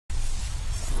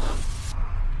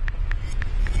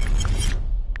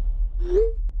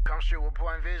shoot with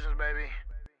point visions, baby.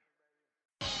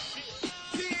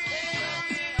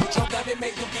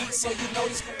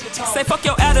 Say fuck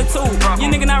your attitude, you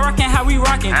nigga not rockin' how we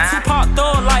rockin'. Tupac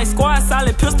thug like squad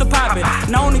solid, pistol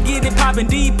poppin'. Known to get it poppin',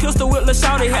 D pistol with Lil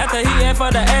Shawty. After he had for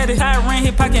the addict, I ran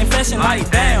his pocket fashion like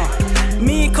damn.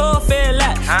 Me and Cub fell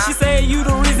out. She said you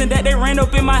the reason that they ran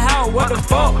up in my house. What the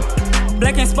fuck?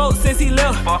 Black and spoke since he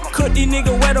left. Cook these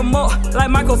niggas wet them up like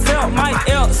Michael Phelps, Mike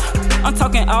Else. I'm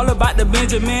talking all about the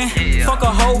Benjamin. Fuck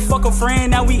a hoe, fuck a friend,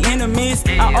 now we enemies.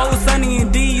 I owe Sonny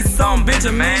and D some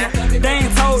Benjamin. They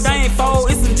ain't told, they ain't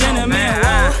fold, it's some gentlemen.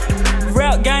 Whoa.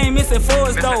 Rap game, it's in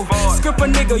Forbes though. Script a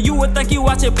nigga, you would think you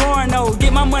watchin' porno.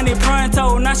 Get my money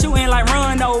pronto, now shootin' like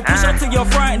Rondo. Push up to your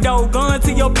front door, gun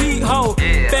to your peak hole.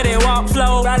 Fetty walk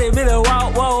flow, body really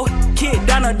walk, whoa. Kick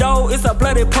down the door, it's a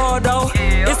bloody pour though.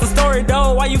 It's a story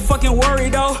though, why you fucking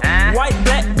worried though? White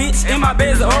black bitch in my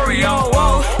bed's Oreo,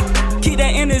 whoa. Keep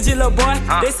that energy, little boy.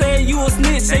 They say you a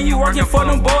snitch and you working for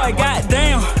them boy.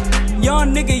 Goddamn,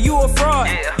 young nigga, you a fraud.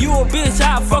 You a bitch,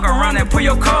 I'll fuck around and pull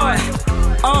your card.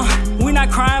 We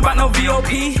not crying about no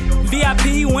VOP.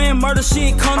 VIP, when murder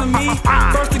shit come to me.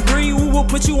 First degree, we will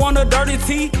put you on the dirty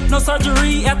T. No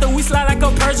surgery after we slide like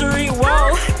a perjury,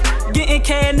 whoa. Getting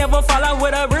cash, never fall out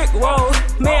with a brick, whoa.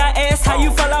 May I ask how you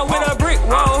fall out with a brick,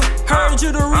 whoa. Heard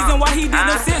you the reason why he did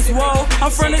them six, whoa. I'm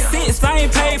from the six, I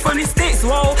ain't paid for these sticks,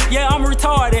 whoa. Yeah, I'm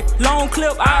retarded. Long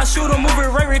clip, I'll shoot a movie,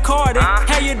 recorded.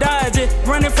 How you dodge it?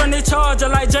 Running from the charger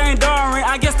like Jane Darren.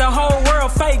 I guess the whole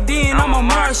world fake, then I'm a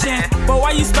Martian. But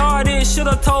why you started?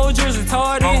 Should've told you it's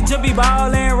retarded. Just be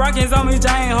ballin', rockets on me,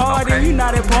 Jane Harden. You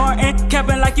not important,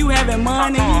 capping like you having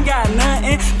money. You got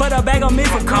nothing but a bag of me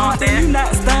for content. You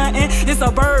not stunting. It's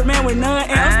a bird man with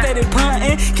nothing. I'm steady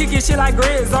punting, kicking shit like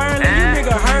Greg Zerlin. You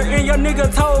nigga hurting, your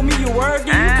nigga told me you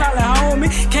working. You callin'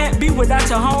 homie, can't be without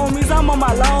your homies. I'm on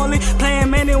my lonely, playing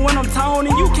Manny when I'm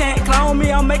Tony. You can't clone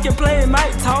me, I'm making play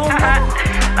Mike Tony.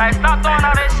 Like stop throwing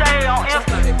all that shade on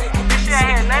Insta. This shit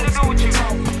ain't had nothing to do with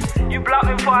you. You blocked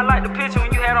me before I liked the picture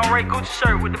when you had on Ray Gucci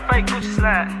shirt with the fake Gucci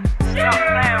slide. Stop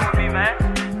playing with me, man.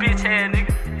 Bitch head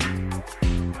nigga.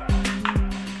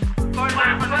 Go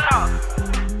ahead from the top.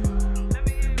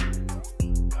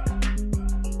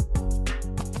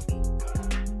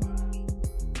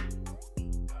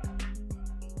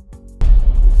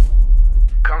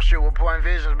 Come shoot with point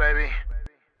visions, baby.